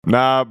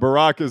Nah,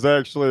 Barack is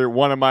actually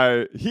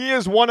he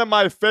is one of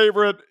my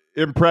favorite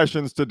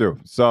impressions to do.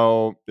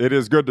 So it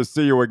is good to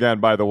see you again,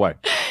 by the way.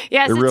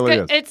 Yes, it really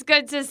good. is. It's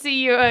good to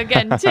see you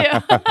again, too.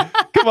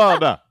 Come on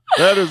now.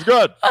 That is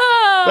good.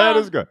 That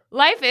is good.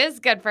 Life is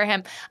good for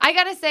him. I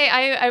got to say,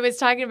 I was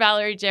talking to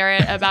Valerie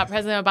Jarrett about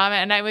President Obama,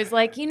 and I was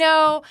like, I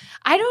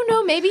don't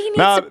know. Maybe he needs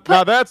to put...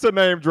 Now that's a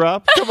name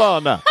drop. Come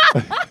on now.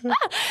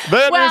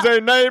 That is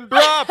a name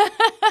drop.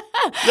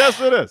 Yes,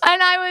 it is.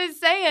 And I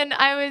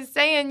was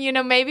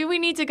saying, maybe we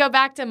need to go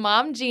back to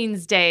Mom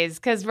Jeans days,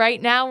 because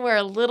right now we're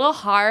a little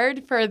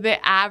hard for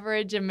the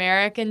average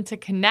American to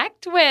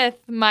connect with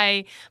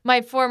my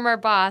former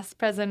boss,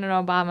 President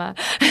Obama.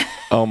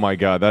 Oh, my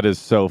God. That is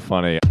so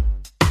funny.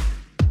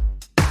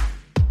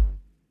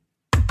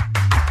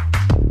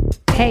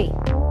 Hey,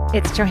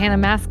 it's Johanna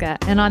Maska,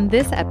 and on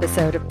this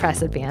episode of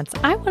Press Advance,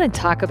 I want to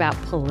talk about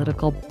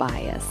political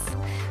bias.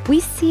 We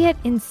see it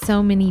in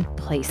so many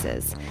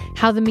places,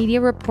 how the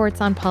media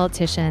reports on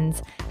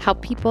politicians, how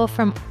people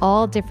from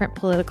all different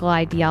political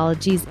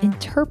ideologies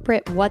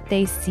interpret what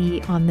they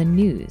see on the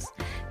news.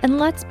 And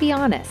let's be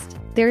honest,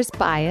 there's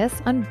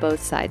bias on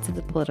both sides of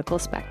the political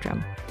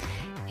spectrum.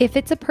 If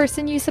it's a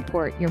person you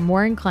support, you're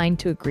more inclined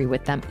to agree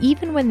with them,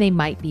 even when they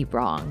might be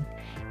wrong.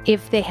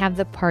 If they have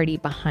the party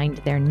behind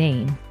their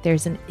name,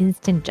 there's an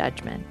instant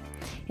judgment.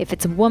 If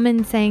it's a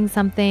woman saying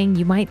something,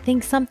 you might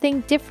think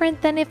something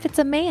different than if it's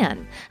a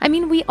man. I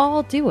mean, we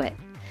all do it.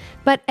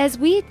 But as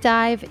we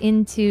dive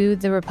into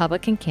the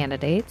Republican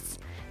candidates,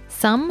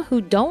 some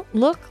who don't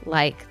look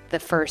like the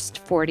first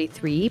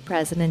 43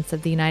 presidents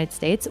of the United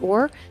States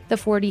or the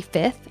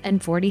 45th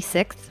and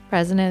 46th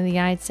president of the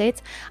United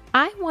States,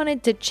 I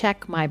wanted to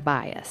check my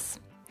bias.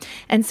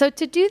 And so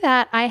to do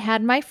that, I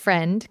had my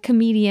friend,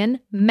 comedian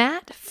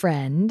Matt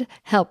Friend,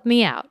 help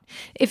me out.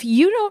 If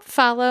you don't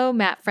follow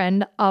Matt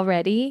Friend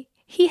already,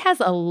 he has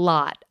a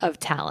lot of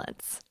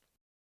talents.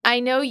 I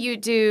know you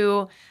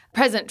do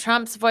President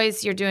Trump's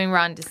voice. You're doing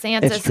Ron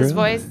DeSantis'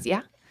 voice.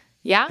 Yeah.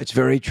 Yeah. It's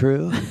very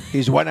true.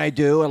 He's one I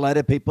do. A lot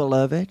of people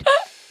love it.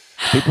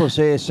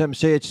 Some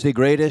say it's the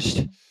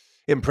greatest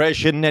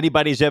impression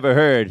anybody's ever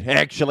heard.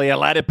 Actually, a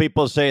lot of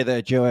people say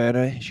that,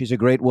 Joanna. She's a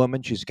great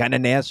woman. She's kind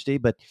of nasty,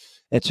 but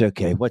it's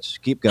okay. Let's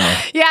keep going.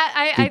 Yeah,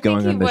 I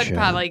think he would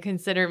probably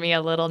consider me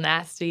a little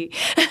nasty.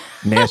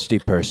 Nasty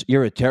person.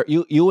 You're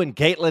you and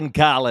Caitlin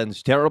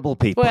Collins, terrible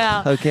people.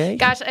 Well, okay.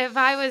 Gosh, if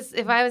I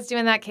was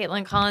doing that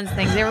Caitlin Collins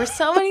thing, there were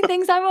so many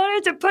things I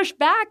wanted to push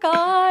back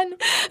on.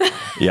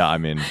 Yeah, I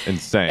mean,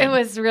 insane. It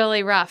was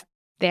really rough.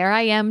 There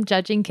I am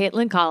judging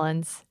Caitlin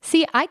Collins.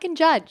 See, I can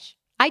judge.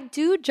 I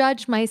do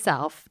judge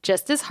myself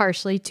just as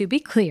harshly, to be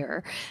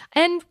clear,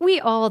 and we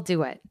all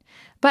do it.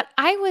 But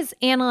I was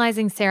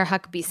analyzing Sarah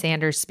Huckabee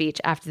Sanders'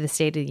 speech after the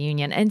State of the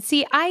Union, and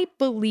see, I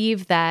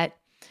believe that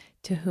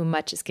to whom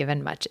much is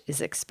given, much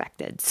is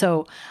expected.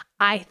 So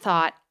I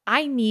thought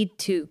I need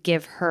to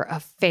give her a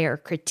fair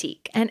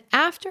critique. And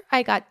after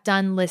I got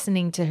done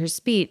listening to her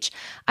speech,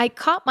 I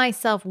caught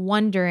myself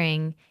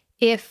wondering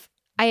if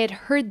I had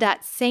heard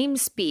that same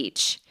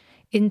speech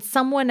in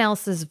someone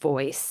else's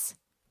voice,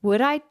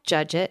 would I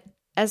judge it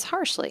as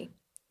harshly?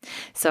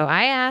 So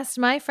I asked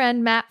my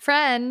friend Matt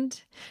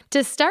Friend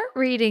to start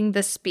reading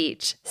the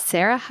speech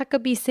Sarah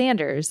Huckabee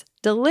Sanders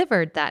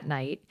delivered that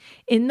night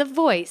in the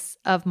voice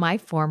of my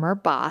former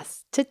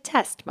boss to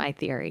test my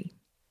theory.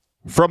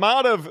 From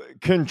out of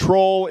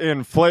control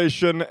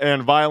inflation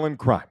and violent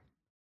crime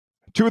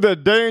to the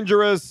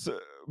dangerous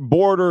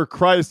border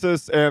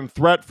crisis and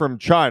threat from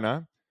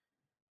China,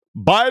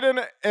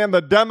 Biden and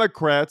the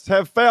Democrats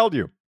have failed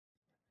you.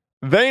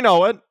 They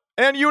know it,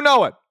 and you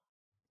know it.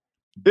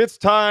 It's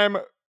time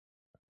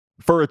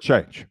for a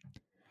change.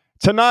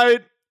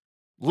 Tonight,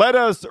 let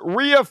us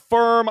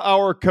reaffirm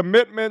our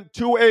commitment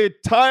to a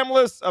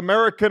timeless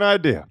American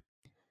idea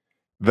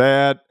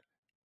that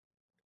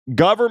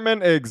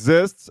government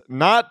exists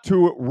not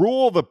to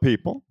rule the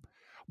people,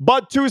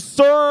 but to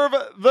serve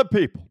the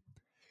people.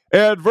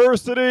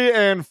 Adversity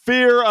and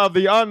fear of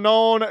the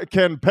unknown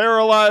can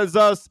paralyze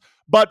us,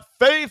 but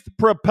faith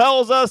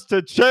propels us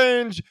to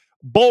change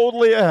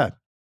boldly ahead.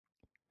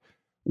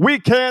 We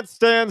can't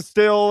stand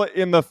still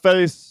in the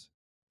face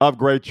of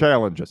great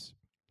challenges.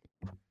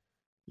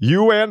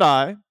 You and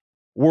I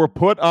were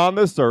put on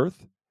this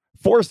earth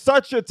for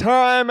such a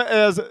time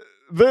as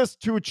this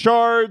to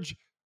charge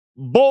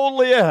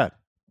boldly ahead.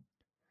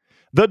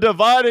 The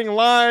dividing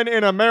line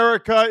in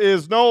America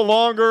is no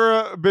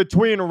longer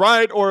between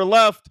right or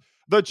left.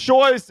 The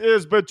choice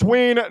is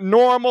between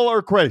normal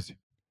or crazy.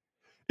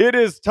 It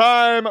is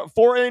time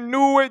for a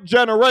new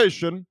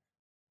generation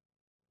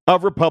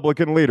of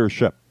Republican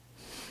leadership.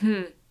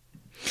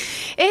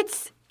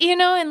 It's,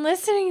 in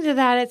listening to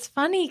that, it's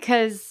funny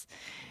because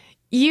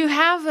you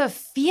have a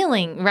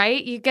feeling,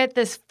 right? You get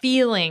this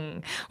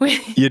feeling.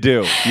 You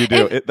do.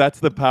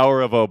 That's the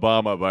power of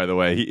Obama, by the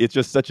way. It's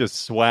just such a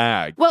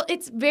swag. Well,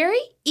 it's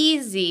very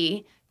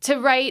easy to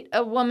write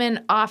a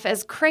woman off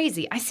as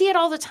crazy. I see it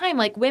all the time.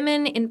 Like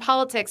women in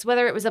politics,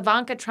 whether it was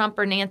Ivanka Trump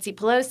or Nancy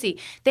Pelosi,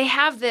 they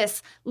have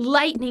this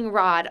lightning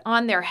rod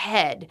on their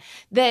head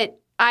that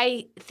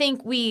I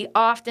think we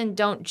often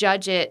don't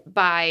judge it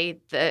by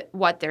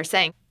what they're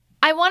saying.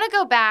 I want to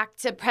go back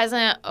to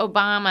President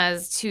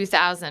Obama's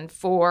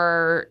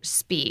 2004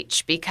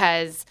 speech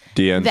because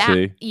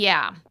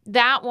DNC.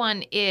 That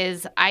one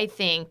is, I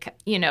think,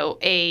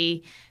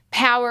 a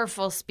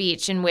powerful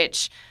speech in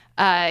which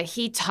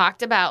he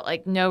talked about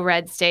like no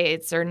red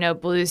states or no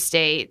blue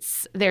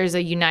states. There's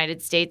a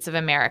United States of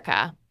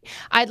America.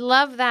 I'd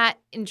love that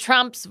in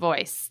Trump's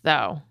voice,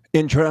 though.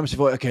 In Trump's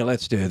voice. Okay,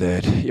 let's do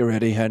that. You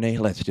ready, honey?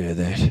 Let's do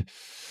that.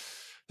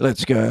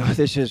 Let's go.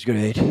 This is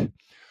great.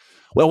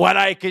 Well, what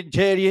I can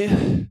tell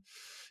you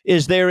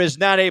is there is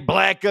not a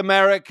black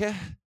America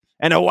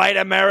and a white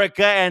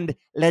America and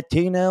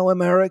Latino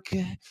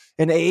America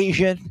and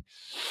Asian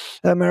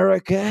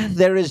America.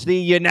 There is the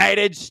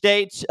United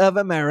States of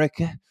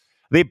America.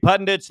 The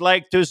pundits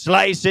like to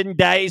slice and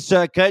dice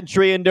our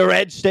country into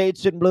red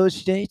states and blue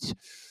states.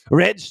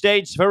 Red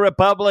states for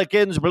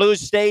Republicans, blue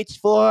states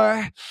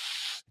for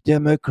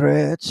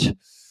Democrats.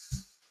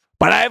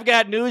 But I've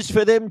got news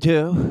for them,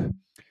 too.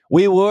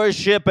 We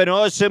worship an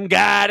awesome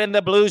God in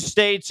the blue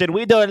states, and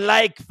we don't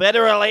like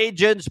federal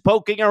agents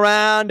poking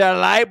around our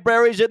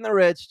libraries in the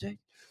red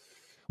states.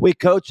 We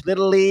coach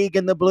Little League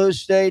in the blue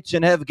states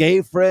and have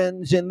gay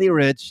friends in the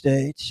red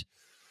states.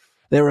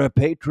 There are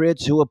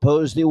patriots who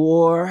oppose the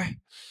war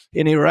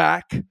in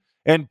Iraq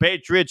and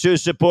patriots who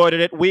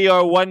supported it. We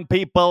are one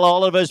people,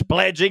 all of us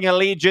pledging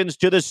allegiance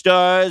to the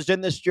stars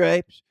and the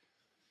stripes.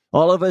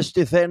 All of us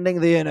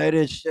defending the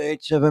United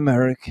States of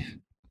America.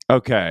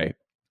 Okay.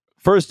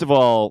 First of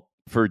all,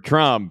 for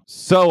Trump,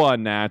 so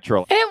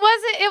unnatural. And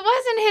it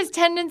wasn't his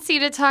tendency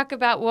to talk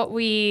about what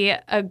we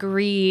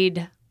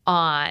agreed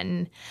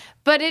on.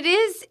 But it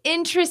is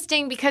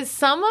interesting because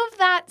some of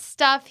that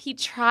stuff he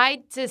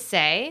tried to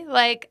say,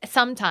 like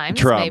sometimes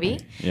Trump, maybe,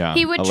 yeah,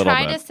 he would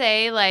try bit. to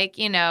say like,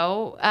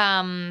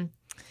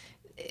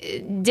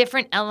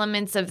 different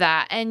elements of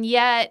that. And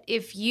yet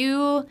if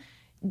you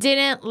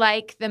didn't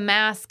like the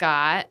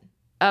mascot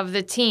of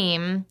the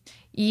team,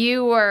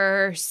 you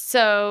were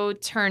so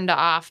turned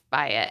off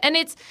by it. And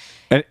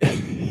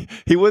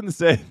he wouldn't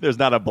say there's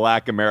not a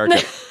black America.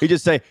 He'd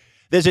just say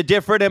there's a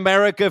different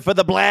America for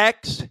the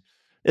blacks.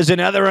 There's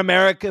another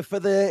America for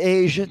the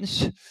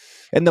Asians.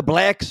 And the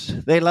blacks,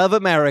 they love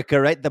America,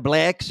 right? The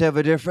blacks have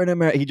a different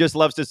America. He just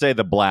loves to say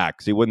the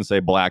blacks. He wouldn't say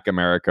black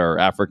America or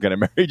African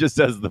America. He just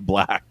says the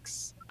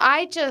blacks.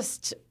 I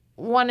just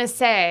want to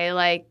say,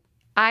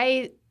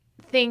 I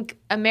think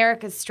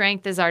America's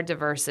strength is our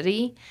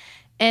diversity.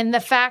 And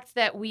the fact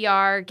that we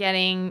are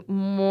getting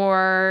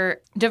more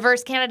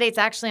diverse candidates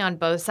actually on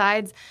both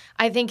sides,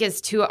 I think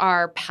is to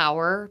our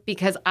power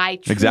because I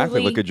truly...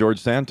 Exactly. Look at George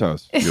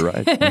Santos. You're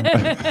right.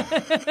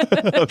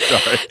 I'm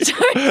sorry.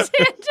 George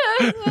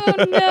Santos. Oh,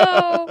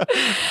 no.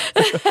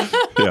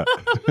 Yeah.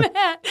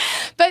 Matt.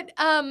 But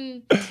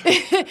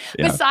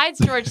besides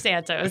George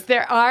Santos,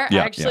 there are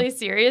actually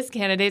serious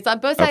candidates on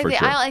both sides of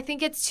the aisle. I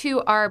think it's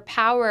to our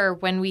power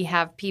when we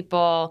have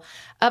people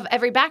of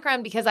every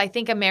background because I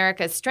think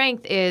America's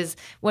strength is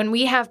when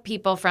we have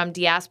people from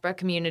diaspora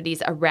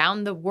communities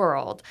around the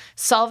world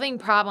solving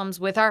problems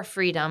with our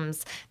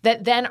freedoms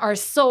that then are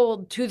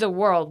sold to the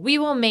world. We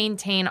will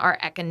maintain our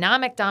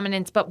economic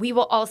dominance, but we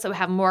will also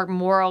have more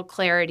moral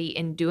clarity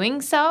in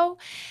doing so.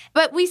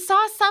 But we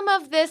saw some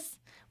of this.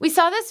 We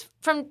saw this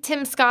from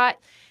Tim Scott.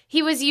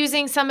 He was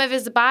using some of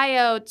his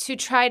bio to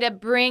try to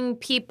bring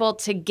people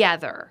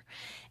together.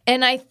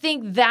 And I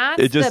think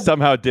that's it just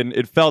somehow didn't.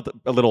 It felt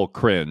a little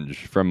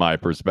cringe from my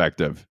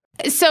perspective.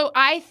 So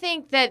I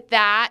think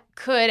that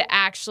could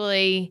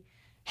actually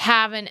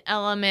have an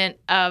element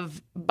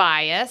of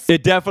bias.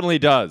 It definitely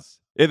does.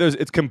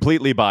 It's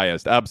completely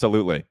biased.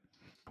 Absolutely.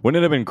 Wouldn't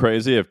it have been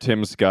crazy if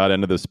Tim Scott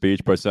ended the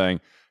speech by saying,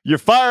 "You're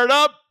fired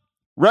up,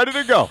 ready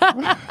to go"?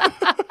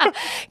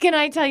 Can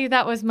I tell you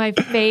that was my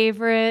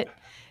favorite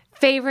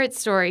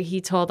story he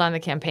told on the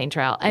campaign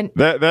trail? And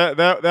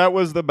that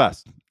was the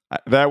best.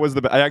 That was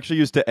I actually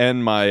used to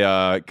end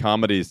my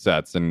comedy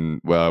sets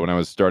and when I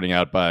was starting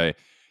out by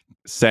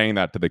saying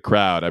that to the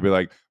crowd. I'd be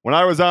like, when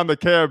I was on the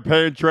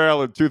campaign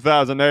trail in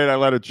 2008, I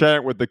led a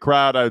chant with the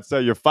crowd. I'd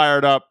say, "You're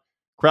fired up."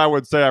 Crowd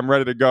would say, "I'm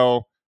ready to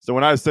go." So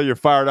when I say "you're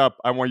fired up,"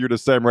 I want you to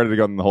say "I'm ready to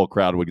go," and the whole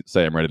crowd would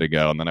say "I'm ready to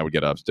go," and then I would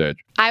get off stage.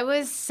 I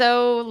was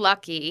so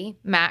lucky,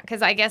 Matt,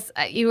 because I guess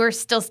you were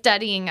still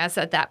studying us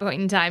at that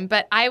point in time,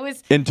 but I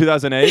was... In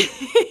 2008?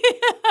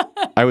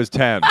 I was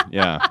 10,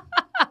 yeah.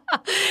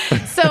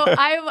 So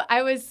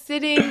I was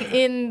sitting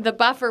in the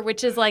buffer,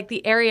 which is like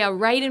the area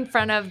right in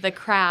front of the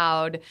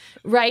crowd,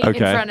 in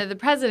front of the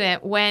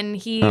president when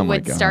he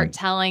would start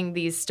telling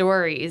these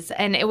stories.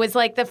 And it was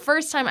like the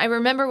first time I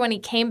remember when he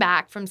came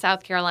back from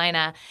South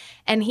Carolina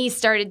and he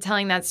started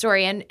telling that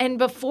story. And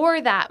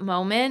before that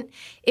moment,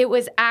 it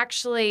was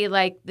actually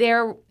like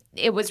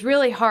it was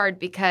really hard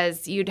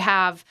because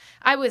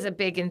I was a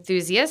big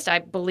enthusiast. I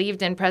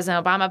believed in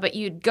President Obama, but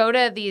you'd go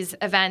to these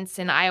events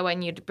in Iowa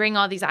and you'd bring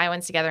all these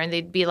Iowans together and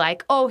they'd be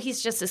like, "Oh,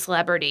 he's just a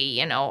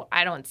celebrity.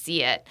 I don't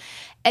see it."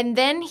 And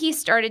then he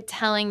started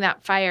telling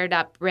that fired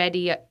up,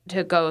 ready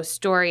to go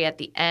story at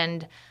the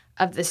end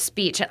of the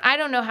speech. And I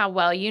don't know how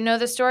well you know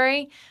the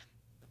story,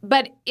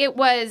 but it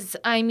was,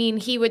 I mean,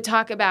 he would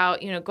talk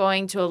about,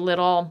 going to a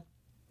little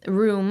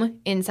room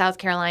in South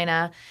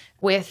Carolina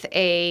with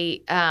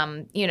a,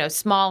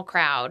 small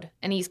crowd,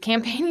 and he's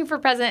campaigning for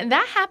president. And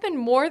that happened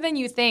more than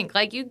you think.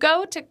 Like, you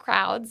go to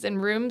crowds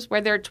and rooms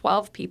where there are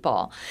 12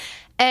 people,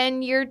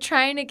 and you're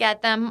trying to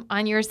get them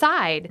on your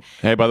side.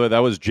 Hey, by the way, that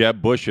was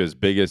Jeb Bush's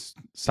biggest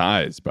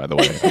size, by the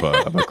way,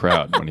 of a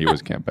crowd when he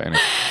was campaigning.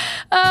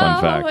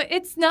 Fun fact.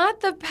 It's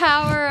not the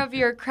power of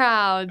your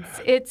crowds.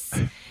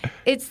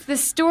 It's the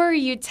story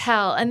you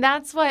tell. And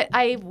that's what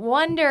I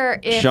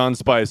wonder if... Sean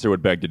Spicer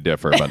would beg to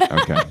differ, but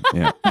okay.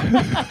 Yeah.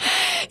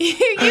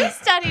 You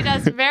studied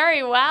us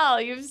very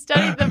well. You've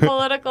studied the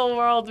political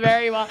world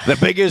very well. The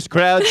biggest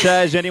crowd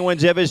size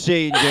anyone's ever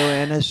seen,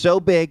 Joanna. So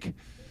big.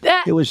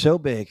 It was so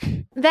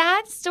big.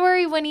 That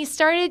story, when he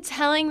started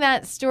telling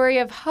that story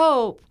of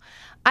hope,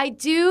 I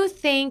do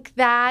think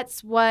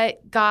that's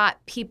what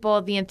got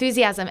people the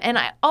enthusiasm. And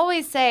I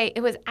always say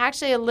it was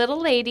actually a little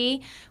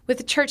lady with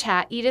a church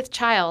hat, Edith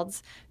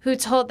Childs, who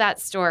told that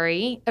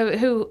story,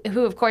 who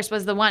of course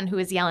was the one who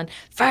was yelling,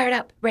 "Fired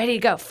up, ready to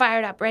go,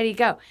 fired up, ready to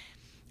go."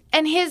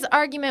 And his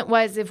argument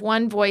was, if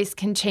one voice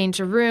can change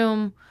a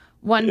room,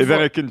 then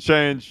it can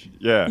change.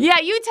 Yeah. Yeah,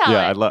 you tell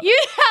it. You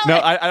tell no,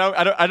 it.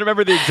 I don't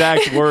remember the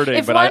exact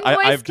wording, but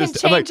I've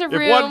just. I'm like, if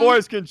one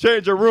voice can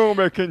change a room,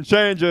 it can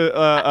change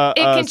a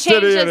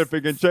city, and if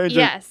it can change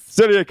a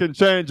city, it can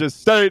change a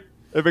state.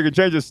 If it can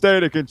change a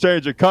state, it can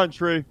change a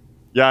country.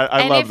 Yeah, I love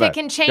that. And if it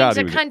can change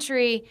a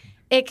country,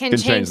 it can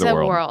change the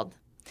world.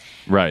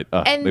 Right.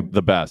 And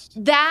the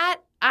best. That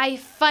I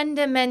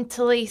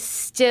fundamentally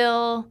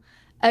still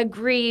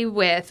agree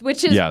with,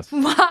 which is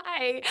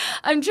why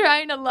I'm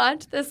trying to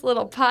launch this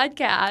little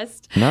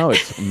podcast. No,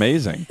 it's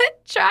amazing.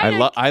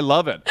 I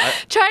love it.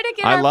 Try to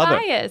get our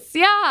bias.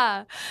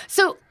 Yeah.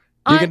 So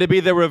you're going to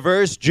be the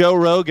reverse Joe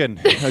Rogan.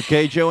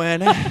 Okay,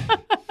 Joanna?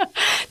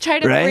 Try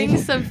to bring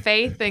some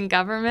faith in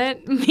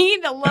government. Me,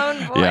 the lone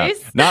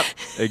voice. Yeah. Not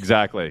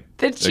exactly.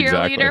 The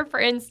cheerleader for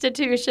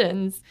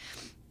institutions.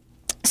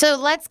 So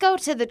let's go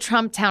to the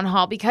Trump town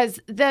hall, because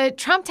the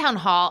Trump town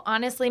hall,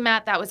 honestly,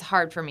 Matt, that was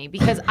hard for me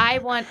because I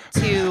want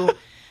to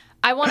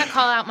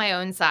call out my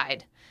own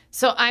side.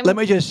 So let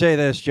me just say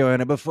this,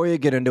 Joanna, before you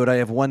get into it, I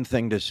have one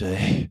thing to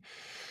say.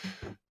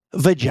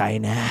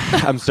 Vagina.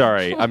 I'm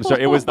sorry.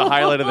 It was the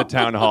highlight of the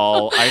town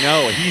hall. I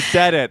know. He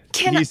said it.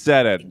 Just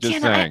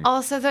saying. I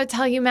also, though,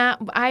 tell you, Matt,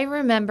 I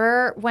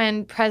remember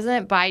when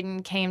President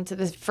Biden came to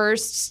the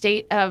first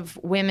State of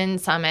Women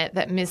Summit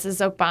that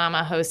Mrs.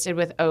 Obama hosted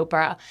with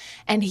Oprah,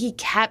 and he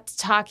kept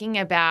talking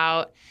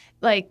about,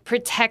 like,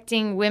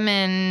 protecting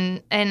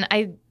women, and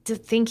I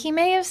think he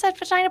may have said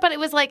vagina, but it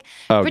was like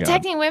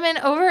protecting women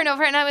over and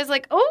over. And I was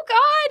like, oh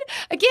God,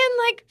 again,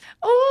 like,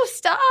 oh,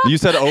 stop. You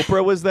said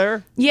Oprah was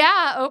there?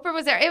 Yeah, Oprah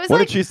was there. It was what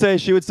did she say?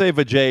 She would say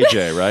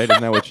vajayjay, right?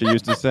 Isn't that what she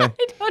used to say? I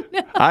don't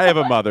know. I have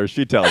a mother.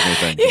 She tells me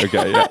things.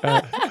 Okay.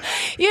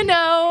 Yeah.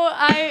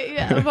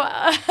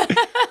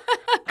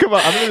 Come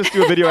on, I'm going to just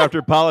do a video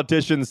after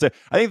politicians say,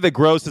 I think the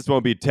grossest one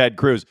would be Ted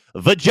Cruz.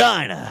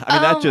 Vagina. I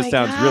mean, that just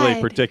sounds really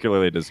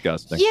particularly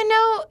disgusting.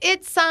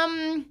 It's,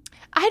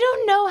 I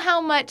don't know how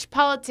much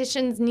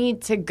politicians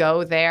need to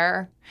go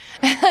there.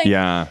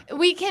 Yeah.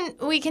 We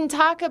can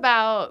talk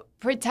about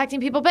protecting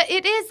people, but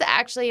it is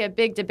actually a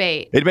big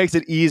debate. It makes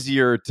it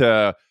easier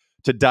to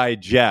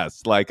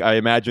digest. Like, I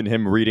imagine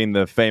him reading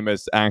the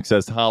famous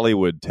Access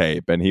Hollywood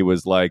tape, and he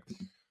was like,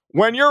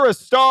 when you're a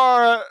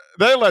star,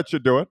 they let you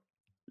do it.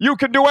 You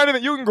can do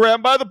anything. You can grab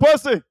them by the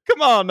pussy.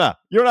 Come on now.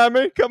 You know what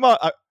I mean? Come on.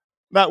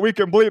 Now, we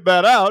can bleep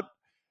that out.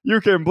 You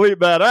can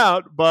bleep that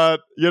out, but,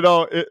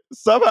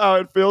 somehow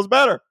it feels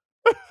better.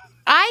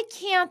 I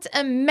can't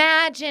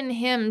imagine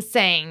him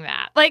saying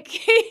that. Like,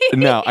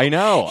 no, I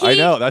know.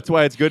 That's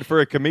why it's good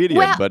for a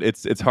comedian, but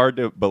it's hard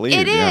to believe.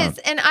 It is.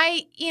 And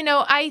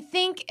I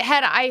think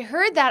had I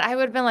heard that, I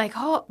would have been like,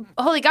 oh,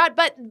 holy God.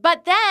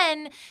 But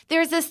then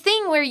there's this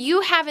thing where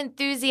you have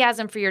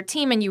enthusiasm for your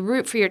team and you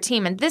root for your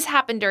team. And this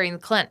happened during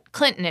the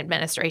Clinton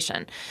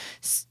administration.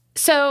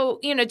 So,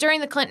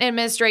 during the Clinton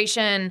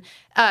administration,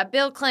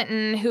 Bill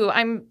Clinton, who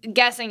I'm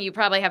guessing you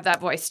probably have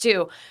that voice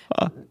too.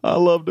 I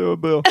love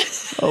doing Bill.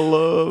 I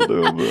love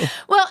doing Bill.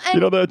 Well,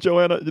 and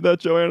that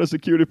Joanna's a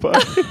cutie pie.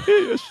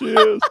 Yes, she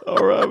is. All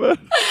right, man.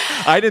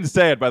 I didn't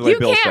say it, by the way.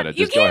 Bill said it.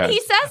 Just go ahead. He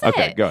says it.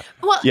 Okay, go.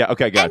 Well, yeah.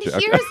 Okay, gotcha.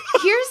 And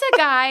here's a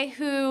guy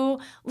who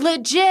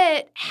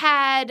legit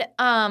had,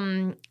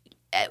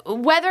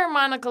 whether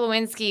Monica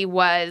Lewinsky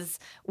was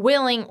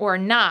willing or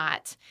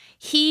not,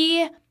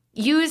 he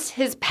used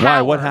his power.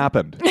 Why? What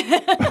happened?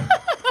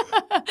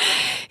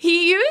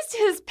 He used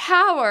his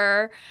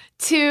power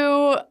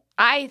to,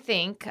 I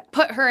think,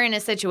 put her in a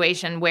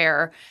situation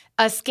where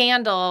a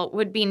scandal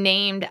would be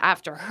named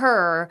after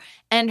her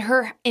and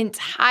her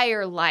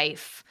entire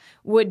life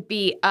would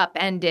be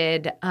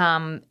upended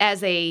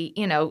as a,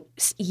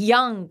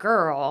 young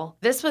girl.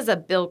 This was a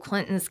Bill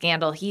Clinton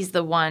scandal. He's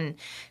the one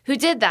who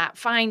did that.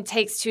 Fine,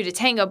 takes two to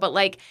tango,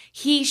 but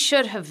he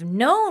should have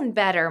known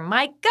better.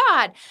 My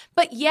God.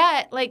 But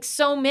yet,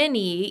 so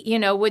many,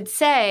 would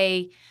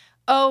say,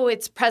 oh,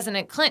 it's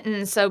President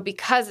Clinton, so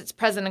because it's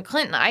President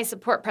Clinton, I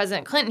support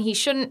President Clinton.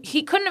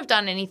 He couldn't have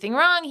done anything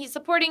wrong. He's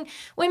supporting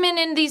women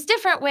in these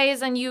different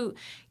ways, and you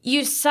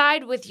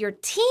side with your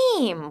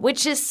team,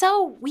 which is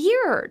so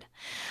weird.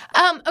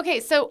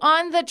 Okay, so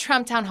on the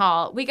Trump town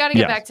hall, we got to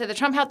get back to the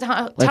Trump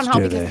town hall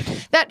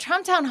because that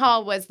Trump town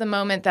hall was the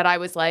moment that I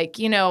was like,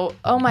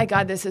 oh my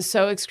God, this is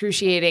so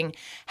excruciating.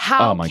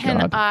 How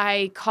can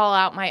I call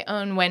out my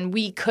own when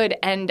we could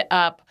end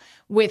up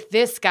with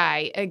this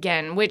guy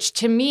again, which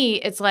to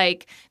me, it's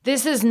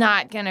this is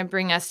not going to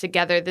bring us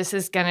together. This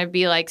is going to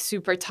be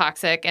super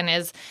toxic. And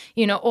as,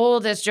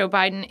 old as Joe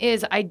Biden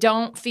is, I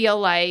don't feel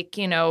like,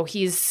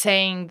 he's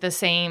saying the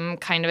same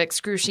kind of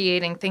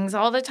excruciating things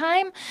all the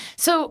time.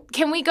 So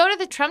can we go to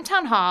the Trump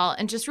town hall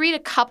and just read a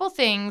couple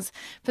things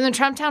from the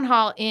Trump town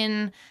hall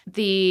in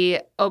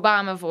the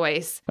Obama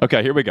voice?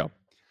 Okay, here we go.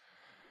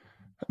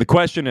 The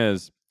question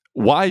is,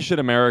 why should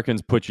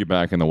Americans put you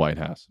back in the White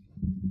House?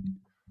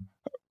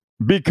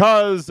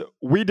 Because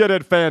we did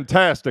it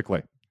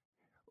fantastically.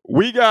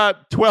 We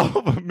got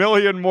 12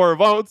 million more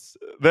votes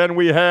than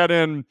we had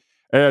in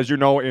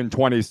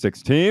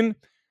 2016.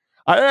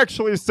 I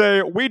actually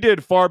say we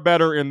did far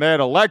better in that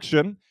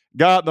election,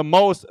 got the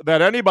most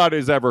that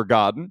anybody's ever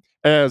gotten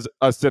as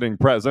a sitting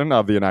president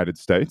of the United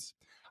States.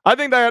 I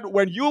think that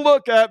when you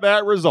look at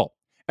that result,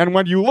 and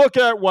when you look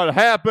at what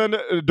happened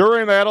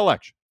during that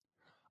election,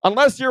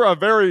 unless you're a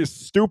very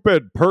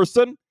stupid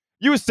person,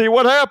 you see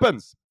what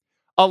happens.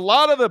 A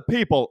lot of the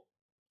people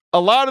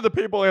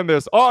in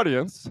this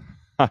audience,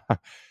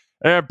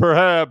 and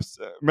perhaps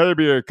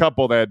maybe a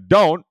couple that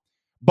don't,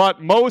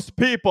 but most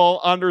people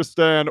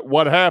understand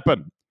what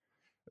happened.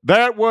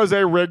 That was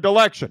a rigged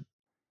election,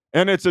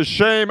 and it's a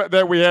shame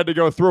that we had to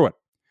go through it.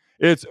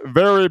 It's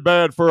very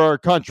bad for our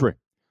country.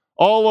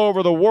 All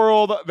over the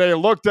world, they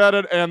looked at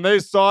it and they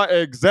saw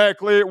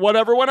exactly what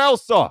everyone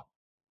else saw.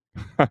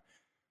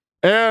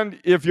 And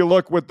if you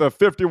look with the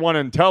 51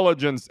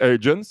 intelligence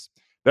agents,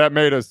 that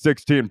made a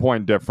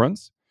 16-point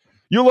difference.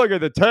 You look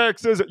at the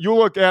taxes, you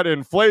look at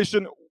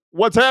inflation.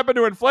 What's happened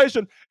to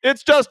inflation?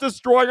 It's just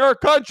destroying our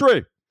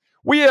country.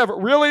 We have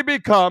really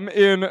become,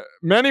 in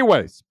many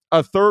ways,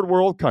 a third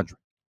world country.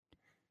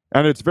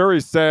 And it's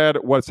very sad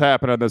what's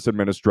happened in this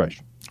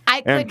administration.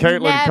 And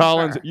Caitlin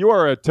Collins, you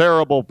are a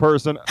terrible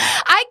person.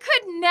 I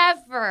could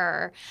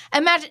never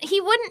imagine.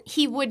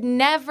 He would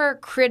never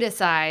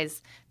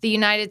criticize the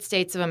United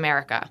States of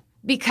America.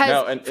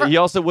 Because he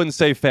also wouldn't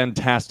say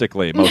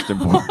fantastically, most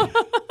important.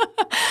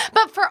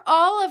 But for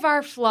all of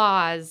our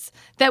flaws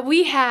that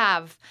we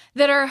have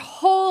that are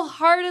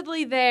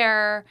wholeheartedly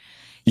there,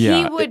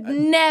 he would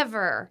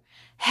never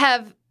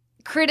have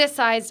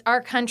criticized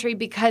our country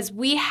because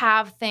we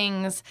have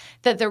things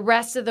that the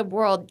rest of the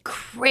world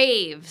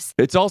craves.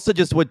 It's also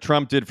just what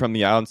Trump did from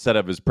the outset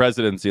of his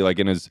presidency.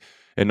 In his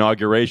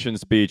inauguration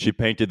speech, he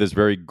painted this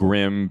very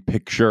grim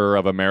picture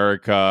of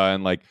America,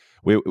 and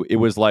it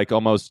was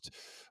almost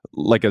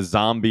like a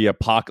zombie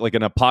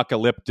an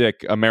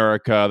apocalyptic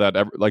America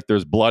that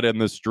there's blood in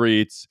the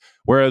streets,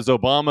 whereas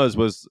Obama's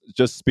was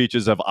just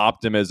speeches of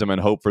optimism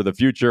and hope for the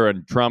future,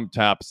 and Trump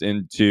taps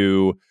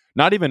into,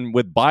 not even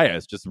with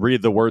bias, just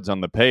read the words on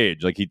the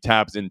page, he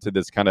taps into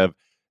this kind of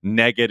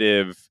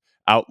negative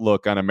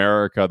outlook on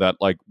America that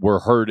we're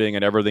hurting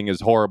and everything is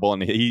horrible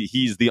and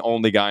he's the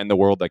only guy in the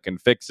world that can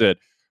fix it,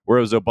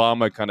 whereas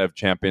Obama kind of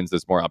champions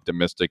this more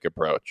optimistic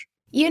approach.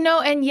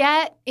 And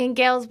yet in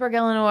Galesburg,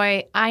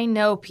 Illinois, I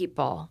know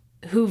people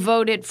who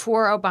voted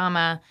for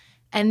Obama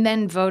and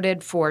then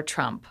voted for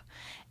Trump.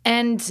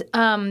 And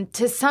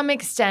to some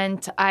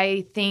extent,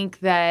 I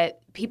think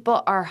that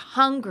people are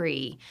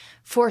hungry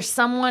for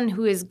someone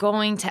who is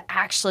going to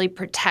actually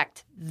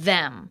protect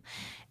them.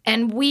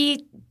 And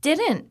we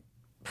didn't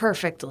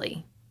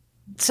perfectly.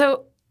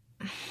 So,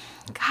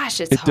 gosh,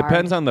 it's hard. It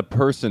depends on the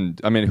person.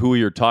 I mean, who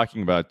you're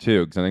talking about,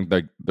 too, because I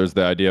think there's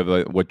the idea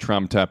of what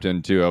Trump tapped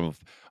into of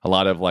a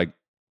lot of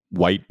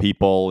white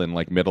people in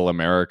middle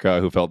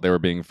America who felt they were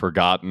being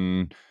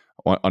forgotten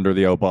under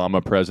the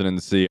Obama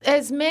presidency.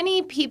 As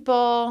many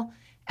people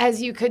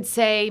as you could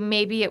say,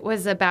 maybe it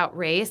was about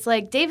race.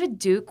 David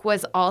Duke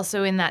was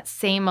also in that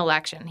same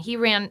election. He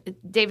ran,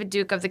 David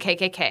Duke of the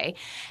KKK.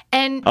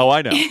 And oh,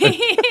 I know.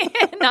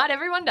 Not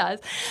everyone does.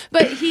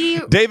 But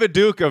David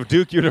Duke of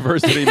Duke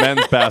University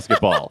men's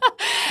basketball.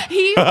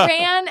 He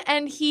ran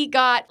and he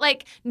got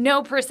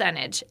no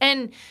percentage.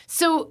 And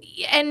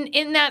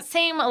in that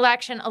same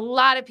election, a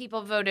lot of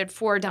people voted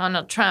for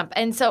Donald Trump.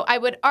 And so I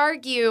would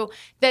argue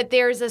that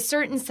there's a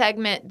certain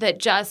segment that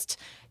just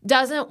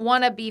doesn't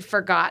want to be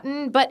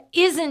forgotten, but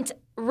isn't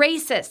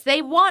racist.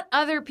 They want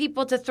other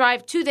people to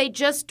thrive too. They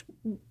just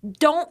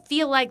don't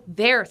feel like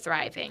they're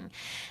thriving.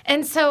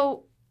 And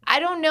so I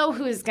don't know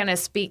who's going to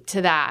speak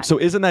to that. So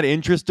isn't that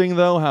interesting,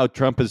 though, how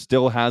Trump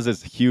still has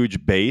this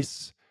huge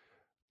base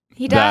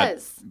He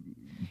does.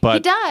 But he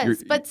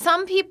does. But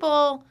some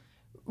people,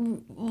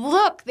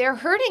 look, they're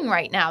hurting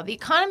right now. The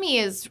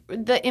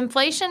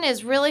inflation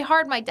is really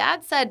hard. My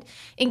dad said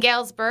in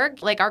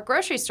Galesburg, like our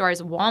grocery store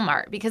is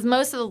Walmart because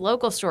most of the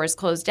local stores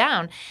closed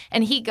down.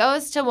 And he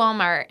goes to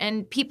Walmart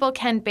and people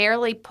can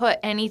barely put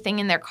anything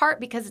in their cart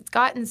because it's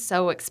gotten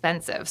so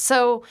expensive.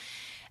 So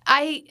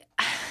I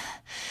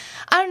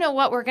don't know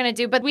what we're going to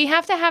do, but we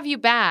have to have you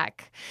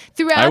back.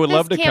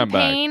 Throughout this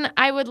campaign,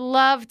 I would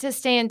love to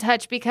stay in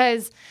touch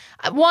because,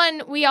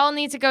 one, we all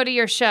need to go to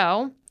your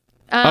show.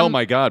 Oh,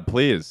 my God,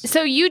 please.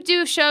 So you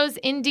do shows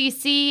in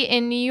D.C.,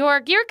 in New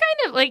York. You're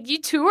kind of like, you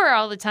tour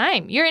all the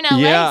time. You're in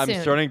L.A. Yeah, soon.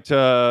 I'm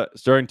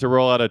starting to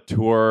roll out a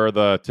tour.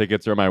 The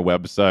tickets are on my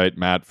website,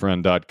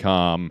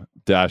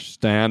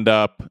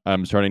 mattfriend.com/stand-up.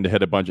 I'm starting to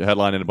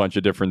headline in a bunch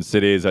of different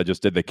cities. I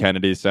just did the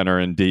Kennedy Center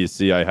in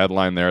D.C. I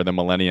headlined there, the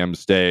Millennium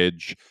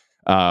Stage.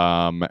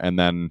 And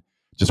then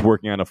just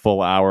working on a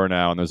full hour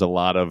now, and there's a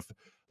lot of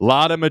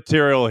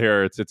material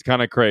here. It's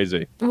kind of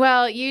crazy.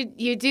 Well,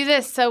 you do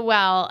this so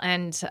well,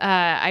 and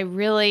I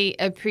really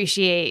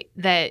appreciate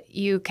that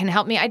you can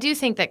help me. I do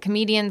think that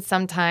comedians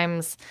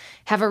sometimes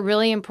have a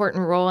really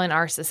important role in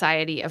our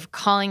society of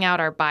calling out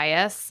our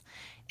bias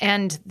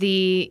and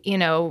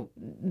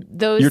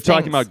those You're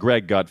talking about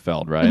Greg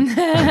Gutfeld, right?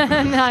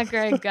 Not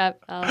Greg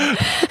Gutfeld.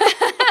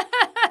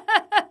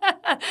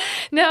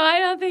 No, I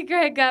don't think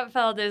Greg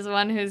Gutfeld is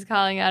one who's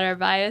calling out our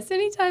bias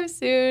anytime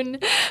soon.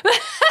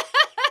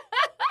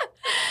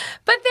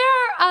 But there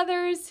are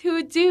others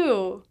who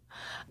do.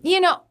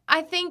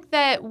 I think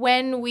that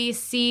when we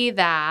see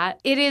that,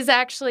 it is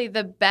actually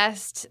the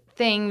best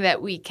thing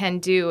that we can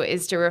do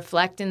is to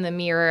reflect in the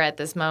mirror at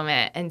this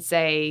moment and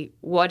say,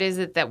 what is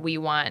it that we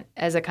want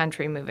as a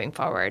country moving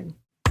forward?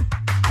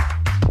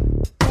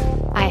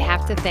 I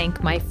have to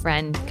thank my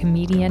friend,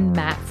 comedian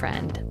Matt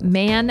Friend,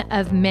 man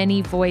of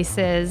many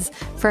voices,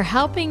 for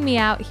helping me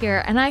out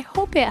here, and I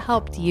hope it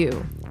helped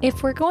you.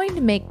 If we're going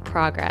to make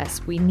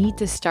progress, we need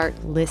to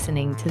start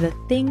listening to the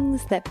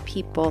things that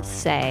people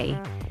say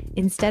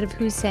instead of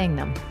who's saying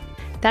them.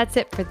 That's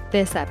it for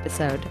this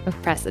episode of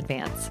Press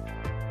Advance.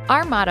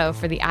 Our motto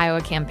for the Iowa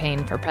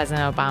campaign for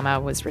President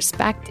Obama was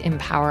respect,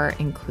 empower,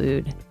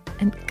 include.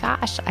 And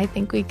gosh, I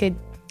think we could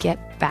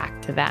get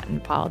back to that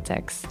in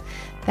politics.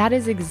 That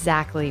is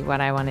exactly what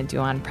I want to do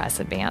on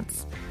Press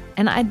Advance.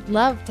 And I'd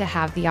love to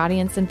have the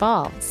audience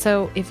involved.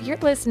 So if you're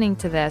listening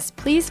to this,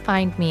 please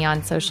find me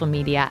on social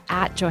media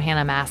at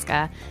Johanna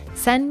Maska.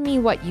 Send me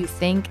what you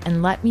think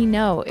and let me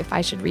know if I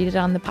should read it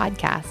on the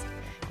podcast.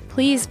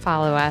 Please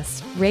follow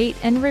us, rate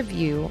and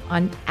review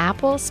on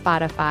Apple,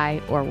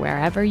 Spotify, or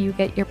wherever you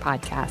get your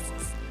podcasts.